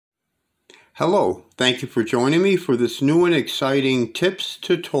Hello, thank you for joining me for this new and exciting tips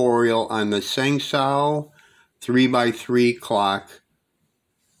tutorial on the Shengshou 3x3 clock.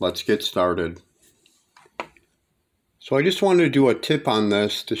 Let's get started. So I just wanted to do a tip on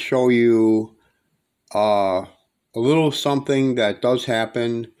this to show you a little something that does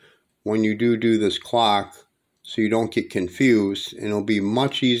happen when you do this clock, so you don't get confused, and it'll be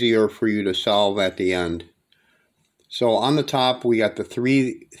much easier for you to solve at the end. So on the top, we got the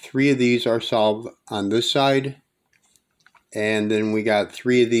three of these are solved on this side, and then we got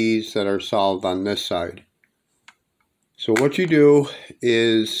 3 of these that are solved on this side. So what you do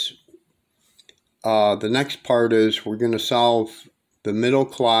is, the next part is we're going to solve the middle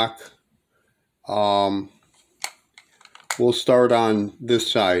clock. We'll start on this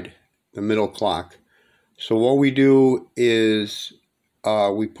side, the middle clock. So what we do is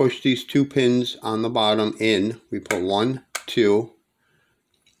we push these 2 pins on the bottom in. We put 1, 2.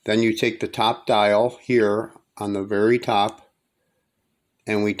 Then you take the top dial here on the very top,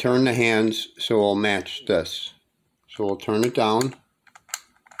 and we turn the hands so it'll match this. So we'll turn it down.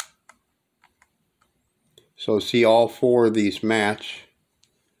 So see, all 4 of these match.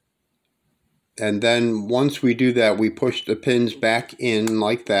 And then once we do that, we push the pins back in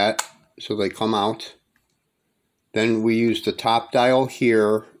like that so they come out. Then we use the top dial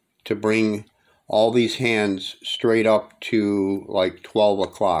here to bring all these hands straight up to like 12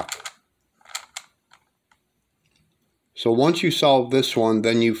 o'clock. So once you solve this one,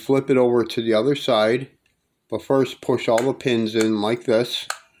 then you flip it over to the other side. But first push all the pins in like this,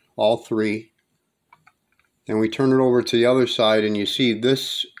 all 3. Then we turn it over to the other side, and you see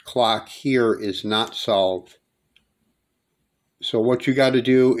this clock here is not solved. So what you got to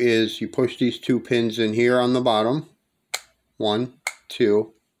do is you push these 2 pins in here on the bottom. 1,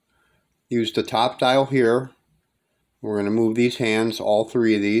 2. Use the top dial here. We're going to move these hands, all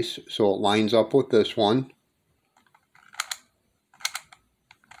 3 of these, so it lines up with this one.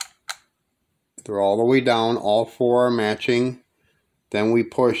 They're all the way down. All 4 are matching. Then we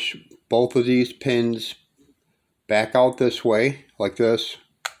push both of these pins back out this way, like this.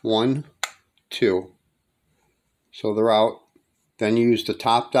 1, 2. So they're out. Then use the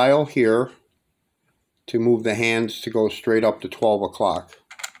top dial here to move the hands to go straight up to 12 o'clock.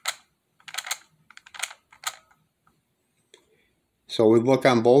 So we look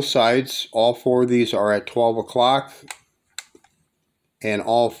on both sides. All 4 of these are at 12 o'clock. And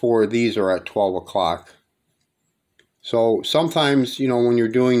all 4 of these are at 12 o'clock. So sometimes, you know, when you're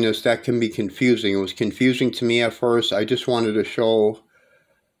doing this, that can be confusing. It was confusing to me at first. I just wanted to show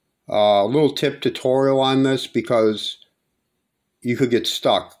a little tip tutorial on this because you could get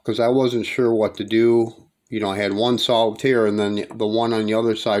stuck, because I wasn't sure what to do. You know, I had one solved here, and then the one on the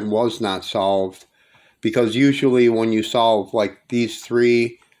other side was not solved. Because usually when you solve like these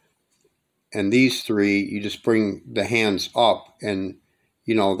 3 and these 3, you just bring the hands up, and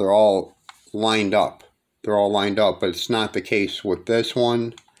you know, they're all lined up. They're all lined up, but it's not the case with this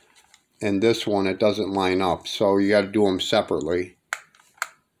one and this one. It doesn't line up, so you got to do them separately.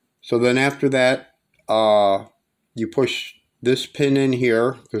 So then after that, you push this pin in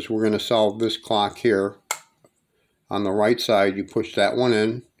here, because we're going to solve this clock here. On the right side, you push that one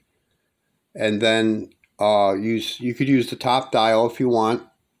in, and then you could use the top dial if you want,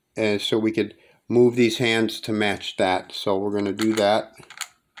 and so we could move these hands to match that. So we're going to do that.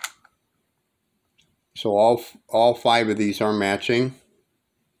 So all 5 of these are matching.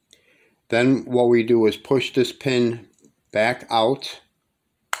 Then what we do is push this pin back out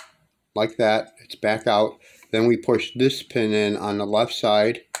like that. It's back out. Then we push this pin in on the left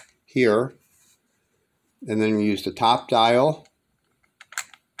side here. And then we use the top dial.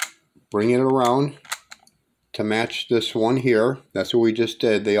 Bring it around to match this one here. That's what we just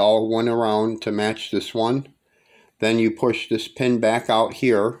did. They all went around to match this one. Then you push this pin back out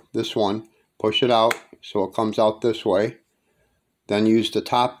here, this one. Push it out so it comes out this way. Then use the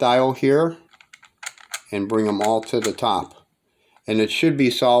top dial here and bring them all to the top. And it should be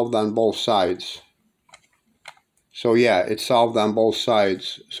solved on both sides. So yeah, it's solved on both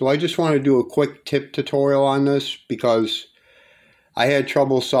sides. So I just want to do a quick tip tutorial on this because I had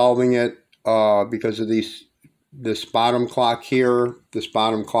trouble solving it because of this bottom clock here, this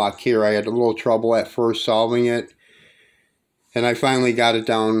bottom clock here. I had a little trouble at first solving it. And I finally got it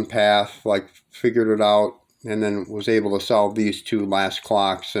down path, like figured it out, and then was able to solve these 2 last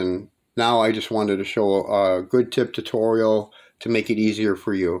clocks. And now I just wanted to show a good tip tutorial to make it easier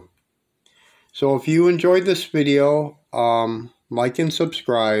for you. So if you enjoyed this video, like and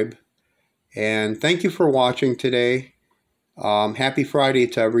subscribe. And thank you for watching today. Happy Friday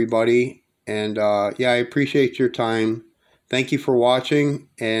to everybody. And yeah, I appreciate your time. Thank you for watching.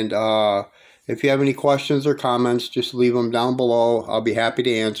 And If you have any questions or comments, just leave them down below. I'll be happy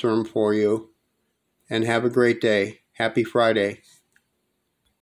to answer them for you. And have a great day. Happy Friday.